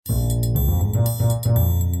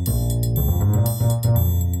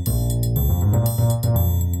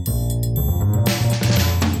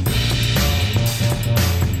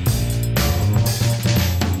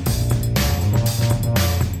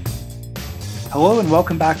Hello and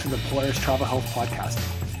welcome back to the Polaris Travel Health Podcast.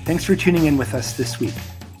 Thanks for tuning in with us this week.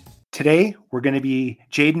 Today,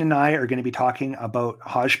 Jayden and I are going to be talking about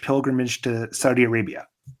Hajj pilgrimage to Saudi Arabia.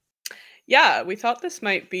 Yeah, we thought this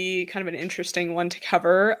might be kind of an interesting one to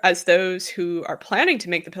cover, as those who are planning to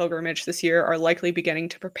make the pilgrimage this year are likely beginning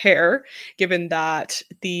to prepare, given that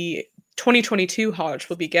the 2022 Hajj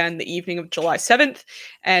will begin the evening of July 7th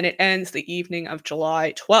and it ends the evening of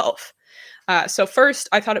July 12th. So first,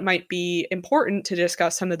 I thought it might be important to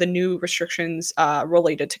discuss some of the new restrictions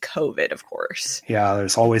related to COVID, of course. Yeah,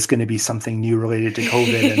 there's always going to be something new related to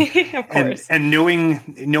COVID, of course. and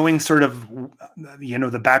knowing sort of,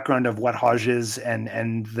 the background of what Hajj is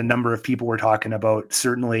and the number of people we're talking about.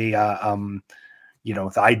 Certainly, the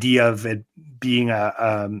idea of it being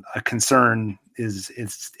a concern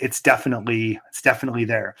it's definitely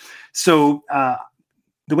there. So.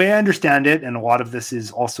 The way I understand it, and a lot of this is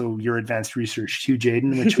also your advanced research too,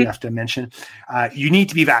 Jayden, which we have to mention, you need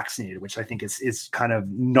to be vaccinated, which I think is kind of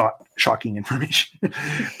not shocking information.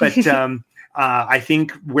 But I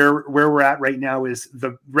think where we're at right now is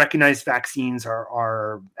the recognized vaccines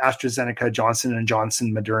are AstraZeneca, Johnson &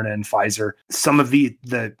 Johnson, Moderna, and Pfizer. Some of the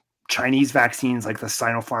Chinese vaccines like the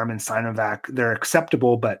Sinopharm and Sinovac, they're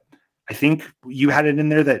acceptable, but I think you had it in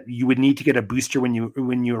there that you would need to get a booster when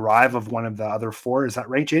you arrive of one of the other four. Is that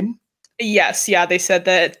right, Jayden? Yes. Yeah. They said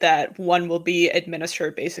that one will be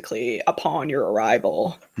administered basically upon your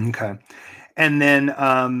arrival. Okay. And then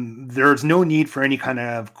there's no need for any kind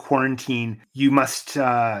of quarantine. You must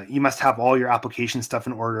have all your application stuff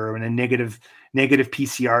in order and a negative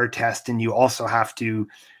PCR test. And you also have to,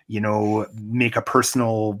 make a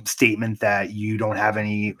personal statement that you don't have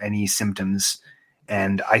any symptoms.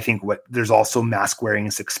 And I think there's also mask wearing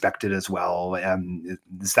is expected as well.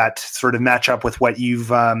 Does that sort of match up with what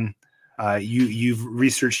you've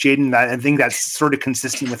researched, Jayden? I think that's sort of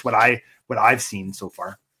consistent with what I've seen so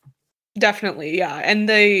far. Definitely, yeah. And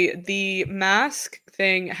the mask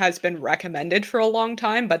thing has been recommended for a long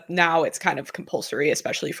time, but now it's kind of compulsory,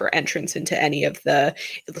 especially for entrance into any of the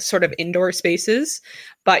sort of indoor spaces.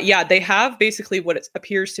 But yeah, they have basically what it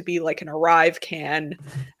appears to be like an ArriveCAN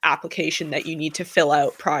application that you need to fill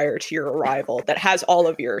out prior to your arrival that has all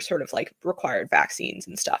of your sort of like required vaccines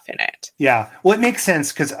and stuff in it. Yeah. Well, it makes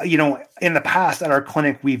sense because, in the past at our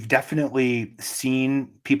clinic, we've definitely seen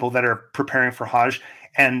people that are preparing for Hajj.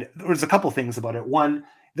 And there's a couple things about it. One,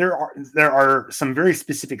 there are some very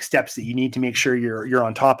specific steps that you need to make sure you're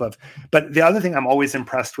on top of. But the other thing I'm always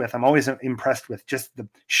impressed with just the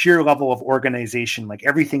sheer level of organization. Like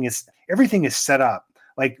everything is set up.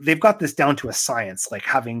 Like they've got this down to a science, like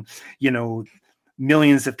having,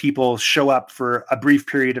 millions of people show up for a brief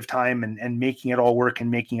period of time and making it all work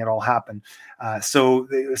and making it all happen. So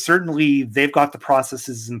certainly they've got the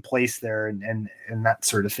processes in place there and that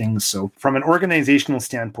sort of thing. So from an organizational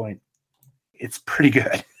standpoint, it's pretty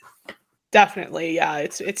good. Definitely. Yeah.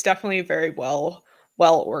 It's definitely very well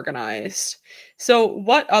organized. So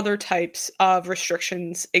what other types of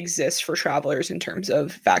restrictions exist for travelers in terms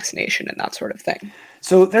of vaccination and that sort of thing?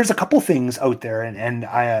 So there's a couple things out there, and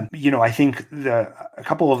I think a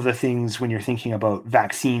couple of the things when you're thinking about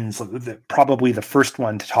vaccines, probably the first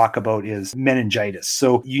one to talk about is meningitis.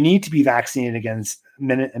 So you need to be vaccinated against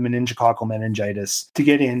meningococcal meningitis to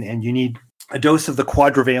get in, and you need a dose of the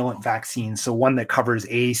quadrivalent vaccine, so one that covers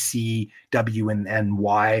A, C, W, and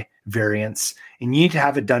Y variants, and you need to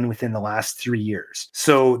have it done within the last 3 years.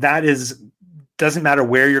 So that doesn't matter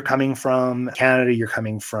where you're coming from, Canada, you're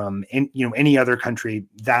coming from, any other country,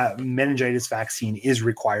 that meningitis vaccine is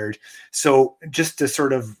required. So just to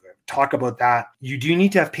sort of talk about that, you do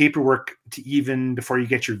need to have paperwork to even before you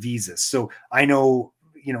get your visas. So I know,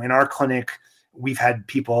 in our clinic, we've had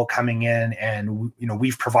people coming in and,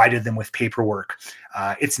 we've provided them with paperwork.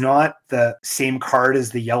 It's not the same card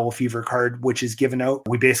as the yellow fever card, which is given out.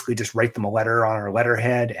 We basically just write them a letter on our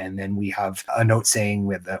letterhead, and then we have a note saying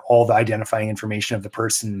with all the identifying information of the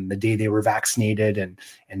person, the day they were vaccinated,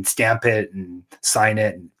 and stamp it and sign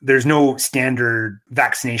it. There's no standard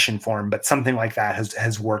vaccination form, but something like that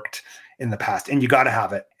has worked in the past, and you got to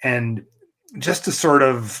have it. And just to sort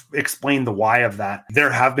of explain the why of that,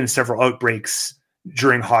 there have been several outbreaks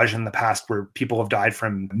during Hajj in the past where people have died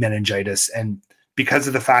from meningitis. And because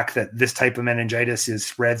of the fact that this type of meningitis is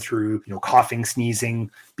spread through, coughing,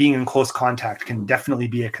 sneezing, being in close contact can definitely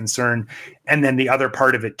be a concern. And then the other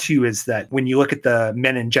part of it too is that when you look at the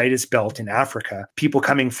meningitis belt in Africa, people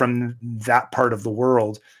coming from that part of the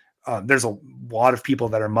world, there's a lot of people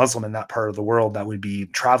that are Muslim in that part of the world that would be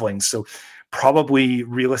traveling. So probably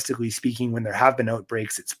realistically speaking, when there have been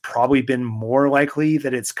outbreaks, it's probably been more likely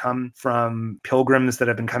that it's come from pilgrims that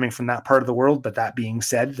have been coming from that part of the world. But that being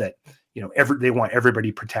said, that they want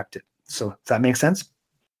everybody protected. So does that make sense?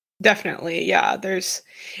 Definitely. Yeah.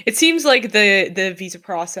 It seems like the visa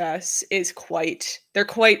process is they're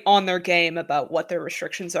quite on their game about what their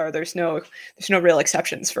restrictions are. There's no real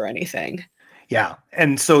exceptions for anything. Yeah.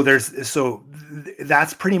 And so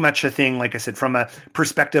that's pretty much a thing. Like I said, from a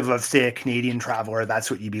perspective of, say, a Canadian traveler, that's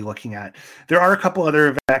what you'd be looking at. There are a couple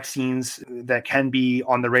other vaccines that can be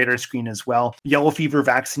on the radar screen as well. Yellow fever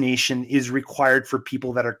vaccination is required for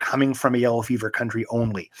people that are coming from a yellow fever country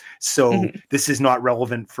only. So this is not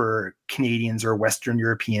relevant for Canadians or Western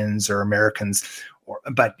Europeans or Americans,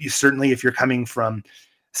 but certainly if you're coming from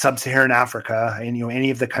sub-Saharan Africa and, any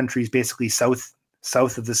of the countries basically south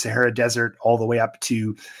of the Sahara Desert all the way up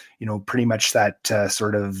to, pretty much that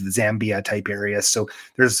sort of Zambia type area. So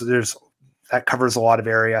there's that covers a lot of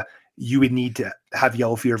area. You would need to have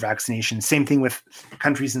yellow fever vaccination. Same thing with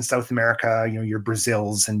countries in South America, your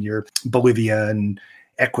Brazils and your Bolivia and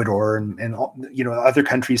Ecuador and other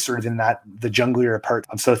countries sort of in the junglier part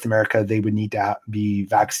of South America, they would need to be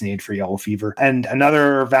vaccinated for yellow fever. And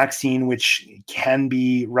another vaccine which can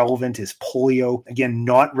be relevant is polio. Again,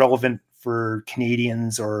 not relevant for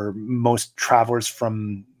Canadians or most travelers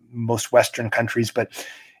from most Western countries. But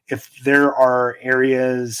if there are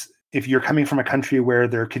areas, if you're coming from a country where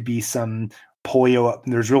there could be some polio,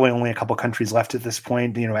 there's really only a couple countries left at this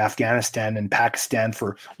point, Afghanistan and Pakistan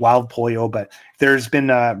for wild polio, but there's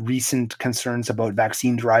been recent concerns about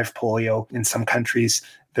vaccine-derived polio in some countries.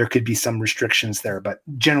 There could be some restrictions there. But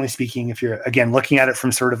generally speaking, if you're, again, looking at it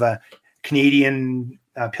from sort of a Canadian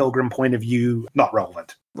pilgrim point of view, not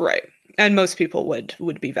relevant. Right. And most people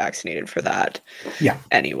would be vaccinated for that. Yeah.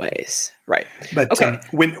 Anyways. Right. But okay.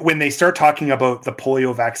 When they start talking about the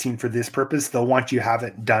polio vaccine for this purpose, they'll want you to have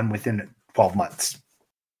it done within 12 months.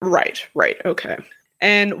 Right. Okay.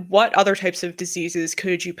 And what other types of diseases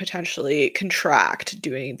could you potentially contract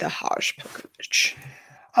doing the Hajj pilgrimage?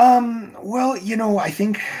 Well, I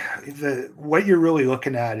think what you're really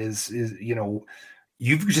looking at is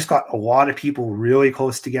you've just got a lot of people really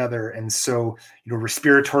close together. And so,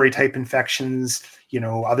 respiratory type infections,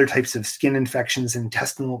 other types of skin infections,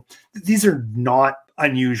 intestinal, these are not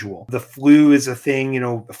unusual. The flu is a thing,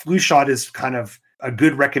 a flu shot is kind of a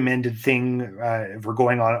good recommended thing if we're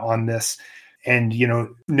going on this. And,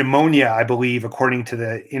 pneumonia, I believe, according to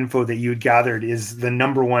the info that you had gathered, is the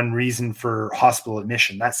number one reason for hospital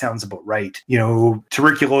admission. That sounds about right.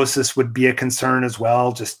 Tuberculosis would be a concern as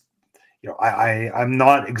well. Just, I'm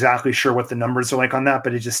not exactly sure what the numbers are like on that,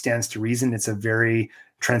 but it just stands to reason. It's a very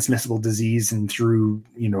transmissible disease and through,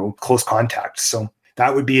 close contact. So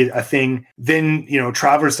that would be a thing. Then,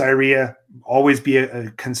 traveler's diarrhea, always be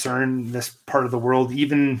a concern in this part of the world.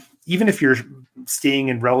 Even if you're staying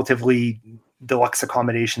in relatively deluxe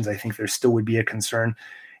accommodations, I think there still would be a concern.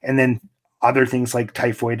 And then other things like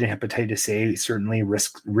typhoid and hepatitis A, certainly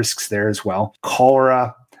risks there as well.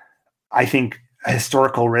 Cholera, I think a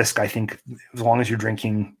historical risk. I think as long as you're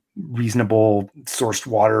drinking reasonable sourced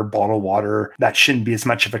water, bottled water, that shouldn't be as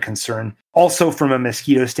much of a concern. Also, from a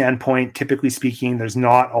mosquito standpoint, typically speaking, there's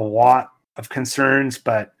not a lot of concerns,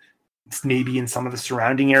 but it's maybe in some of the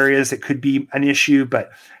surrounding areas it could be an issue,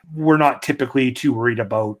 but we're not typically too worried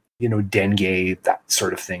about, dengue, that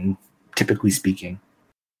sort of thing, typically speaking.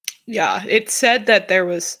 Yeah, it said that there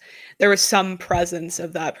was some presence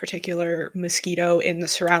of that particular mosquito in the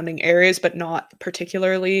surrounding areas, but not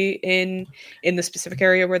particularly in the specific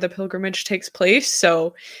area where the pilgrimage takes place.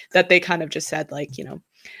 So that they kind of just said, like,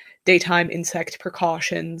 daytime insect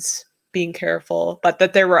precautions, being careful, but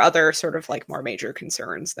that there were other sort of like more major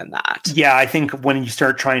concerns than that. Yeah, I think when you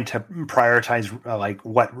start trying to prioritize like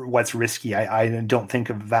what's risky, I don't think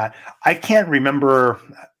of that. I can't remember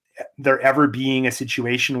there ever being a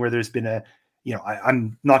situation where there's been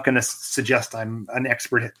I'm not going to suggest I'm an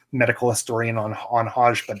expert medical historian on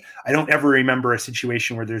Hajj, but I don't ever remember a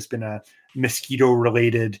situation where there's been a mosquito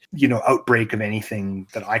related, outbreak of anything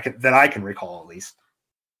that I can recall, at least.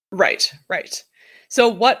 Right. So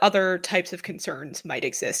what other types of concerns might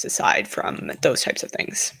exist aside from those types of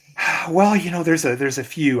things? Well, there's a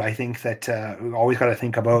few I think that we always got to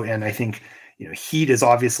think about. And I think, heat is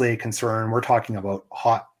obviously a concern. We're talking about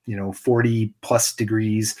hot, 40 plus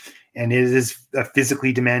degrees, and it is a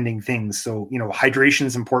physically demanding thing. So, hydration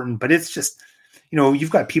is important, but it's just, you've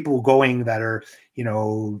got people going that are,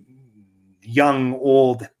 young,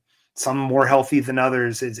 old, some more healthy than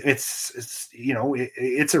others. It's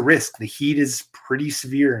a risk. The heat is pretty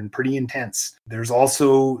severe and pretty intense. There's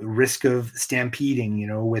also risk of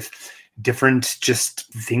stampeding, with different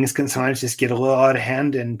just things can sometimes just get a little out of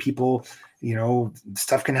hand, and people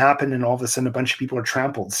stuff can happen and all of a sudden a bunch of people are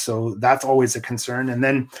trampled. So that's always a concern. And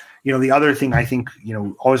then, the other thing I think,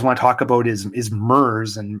 always want to talk about is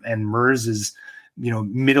MERS, and MERS is,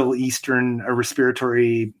 Middle Eastern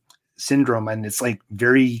respiratory syndrome. And it's like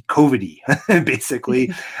very COVID-y,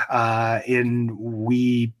 basically.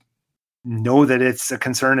 We know that it's a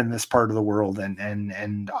concern in this part of the world.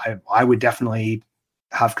 And I would definitely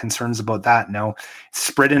have concerns about that. Now, it's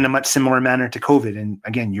spread in a much similar manner to COVID. And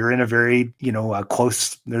again, you're in a very,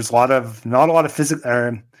 close, there's not a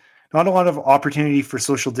lot of opportunity for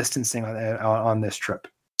social distancing on this trip.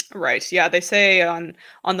 Right. Yeah. They say on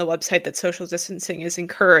the website that social distancing is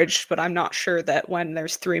encouraged, but I'm not sure that when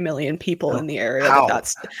there's 3 million people in the area,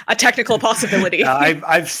 that's a technical possibility.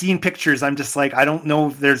 I've seen pictures. I'm just like, I don't know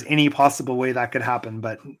if there's any possible way that could happen.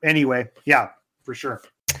 But anyway, yeah, for sure.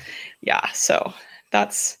 Yeah. So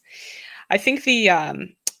I think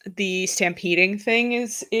the stampeding thing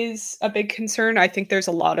is a big concern. I think there's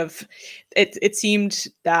a lot of it seemed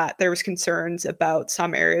that there was concerns about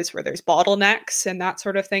some areas where there's bottlenecks and that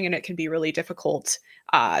sort of thing, and it can be really difficult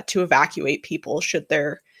to evacuate people should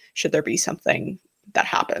there be something that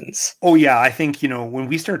happens. Oh yeah, I think when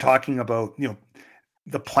we start talking about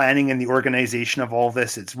the planning and the organization of all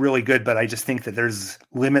this, it's really good, but I just think that there's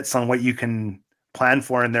limits on what you can plan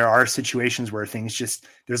for, and there are situations where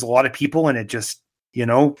there's a lot of people, and it just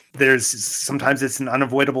there's sometimes it's an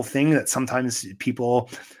unavoidable thing that sometimes people,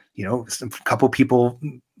 a couple people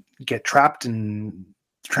get trapped and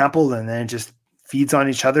trampled, and then it just feeds on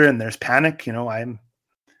each other, and there's panic. It's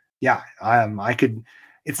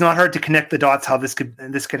not hard to connect the dots how this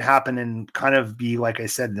could happen and kind of be, like I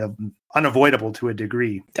said, unavoidable to a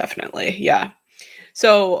degree. Definitely, yeah.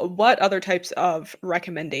 So what other types of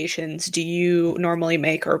recommendations do you normally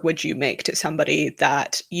make, or would you make to somebody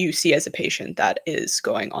that you see as a patient that is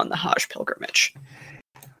going on the Hajj pilgrimage?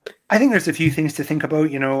 I think there's a few things to think about.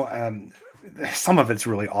 Some of it's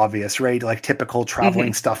really obvious, right? Like typical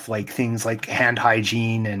traveling stuff, like things like hand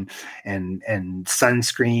hygiene and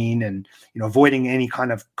sunscreen, and avoiding any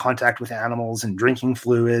kind of contact with animals, and drinking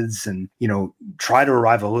fluids, and try to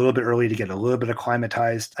arrive a little bit early to get a little bit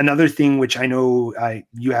acclimatized. Another thing, which I know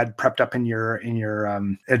you had prepped up in your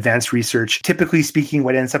advanced research, typically speaking,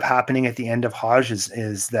 what ends up happening at the end of Hajj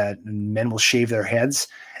is that men will shave their heads.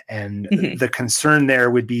 And the concern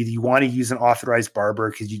there would be you want to use an authorized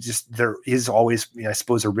barber, because there is always, I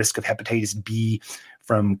suppose, a risk of hepatitis B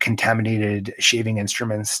from contaminated shaving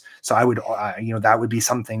instruments. So I would, that would be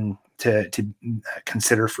something to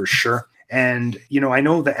consider for sure. And, I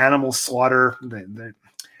know the animal slaughter,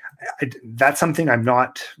 that's something I'm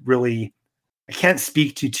not really, I can't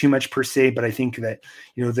speak to too much per se, but I think that,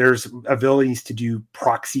 there's abilities to do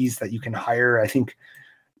proxies that you can hire. I think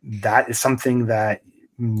that is something that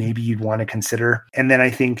maybe you'd want to consider. And then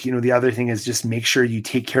I think, the other thing is just make sure you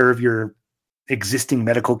take care of your existing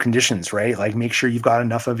medical conditions, right? Like make sure you've got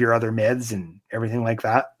enough of your other meds and everything like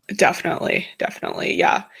that. Definitely.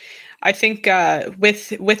 Yeah. I think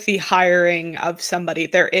with the hiring of somebody,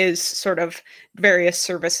 there is sort of various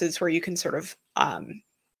services where you can sort of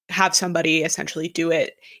have somebody essentially do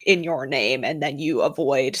it in your name, and then you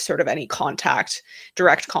avoid sort of any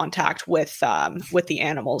direct contact with the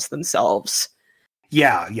animals themselves.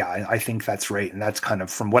 Yeah, I think that's right. And that's kind of,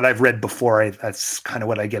 from what I've read before, that's kind of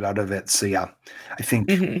what I get out of it. So yeah, I think,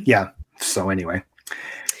 yeah. So anyway.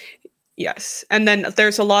 Yes. And then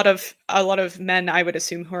there's a lot of men, I would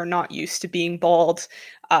assume, who are not used to being bald,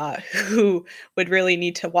 who would really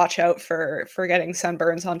need to watch out for getting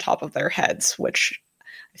sunburns on top of their heads, which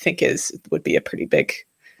I think would be a pretty big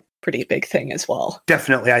thing as well.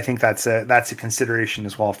 Definitely. I think that's a consideration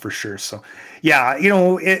as well, for sure. So yeah,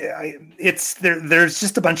 there's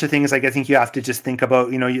just a bunch of things like I think you have to just think about,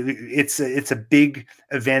 it's a big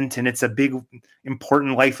event, and it's a big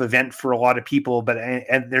important life event for a lot of people, but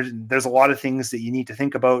and there's a lot of things that you need to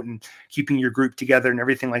think about, and keeping your group together and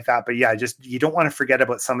everything like that. But yeah, just, you don't want to forget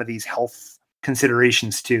about some of these health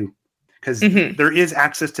considerations too, because there is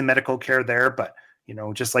access to medical care there, but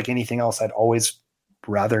just like anything else, I'd always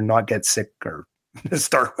rather not get sick or to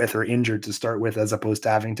start with, or injured to start with, as opposed to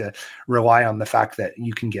having to rely on the fact that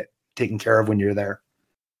you can get taken care of when you're there.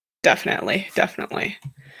 Definitely.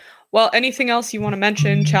 Well, anything else you want to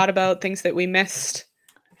mention, chat about, things that we missed?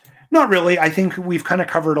 Not really. I think we've kind of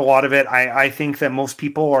covered a lot of it. I think that most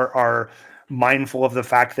people are mindful of the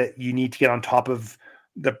fact that you need to get on top of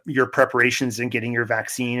your preparations and getting your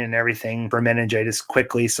vaccine and everything for meningitis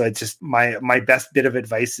quickly. So it's just my best bit of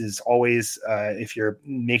advice is always, if you're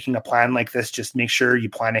making a plan like this, just make sure you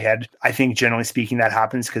plan ahead. I think generally speaking that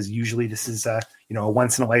happens because usually this is a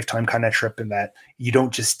once in a lifetime kind of trip, and that you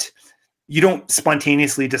don't just you don't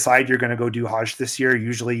spontaneously decide you're going to go do Hajj this year.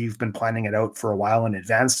 Usually you've been planning it out for a while in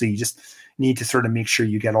advance. So you just need to sort of make sure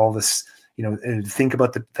you get all this, think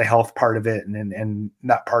about the health part of it and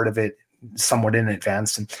that part of it somewhat in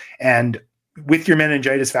advance. And with your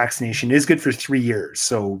meningitis vaccination, it is good for 3 years.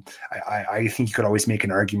 So I think you could always make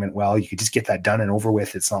an argument, well, you could just get that done and over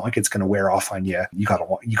with. It's not like it's going to wear off on you. You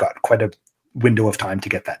got quite a window of time to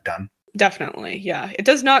get that done. Definitely. Yeah. It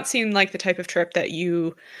does not seem like the type of trip that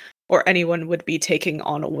you or anyone would be taking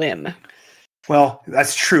on a whim. Well,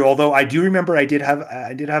 that's true. Although I do remember I did have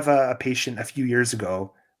a patient a few years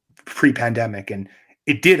ago, pre-pandemic, and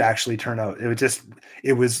it did actually turn out. It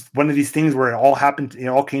was one of these things where it all happened. It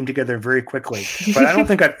all came together very quickly. But I don't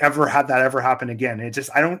think I've ever had that ever happen again.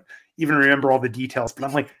 I don't even remember all the details. But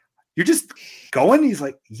I'm like, you're just going? He's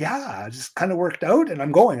like, yeah, it just kind of worked out, and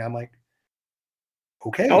I'm going. I'm like,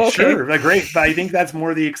 okay, sure, like, great. But I think that's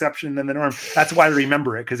more the exception than the norm. That's why I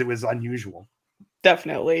remember it, because it was unusual.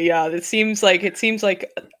 Definitely, yeah. It seems like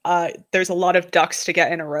there's a lot of ducks to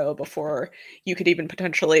get in a row before you could even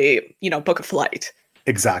potentially, book a flight.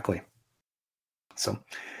 Exactly. So,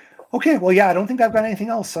 okay, well, yeah, I don't think I've got anything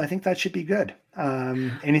else, so I think that should be good.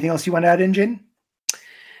 Anything else you want to add in, Jayden?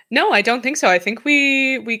 No, I don't think so. I think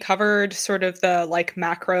we covered sort of the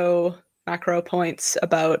macro points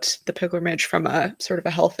about the pilgrimage from a sort of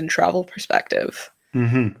a health and travel perspective.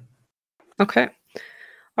 Mm-hmm. Okay.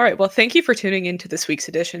 All right. Well, thank you for tuning in to this week's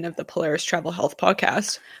edition of the Polaris Travel Health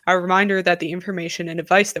Podcast. A reminder that the information and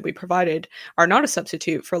advice that we provided are not a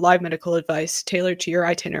substitute for live medical advice tailored to your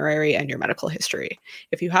itinerary and your medical history.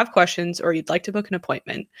 If you have questions or you'd like to book an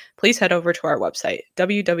appointment, please head over to our website,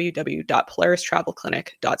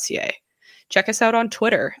 www.polaristravelclinic.ca. Check us out on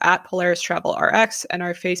Twitter @PolarisTravelRx and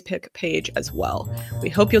our Facebook page as well. We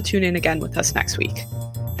hope you'll tune in again with us next week.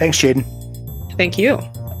 Thanks, Jayden. Thank you.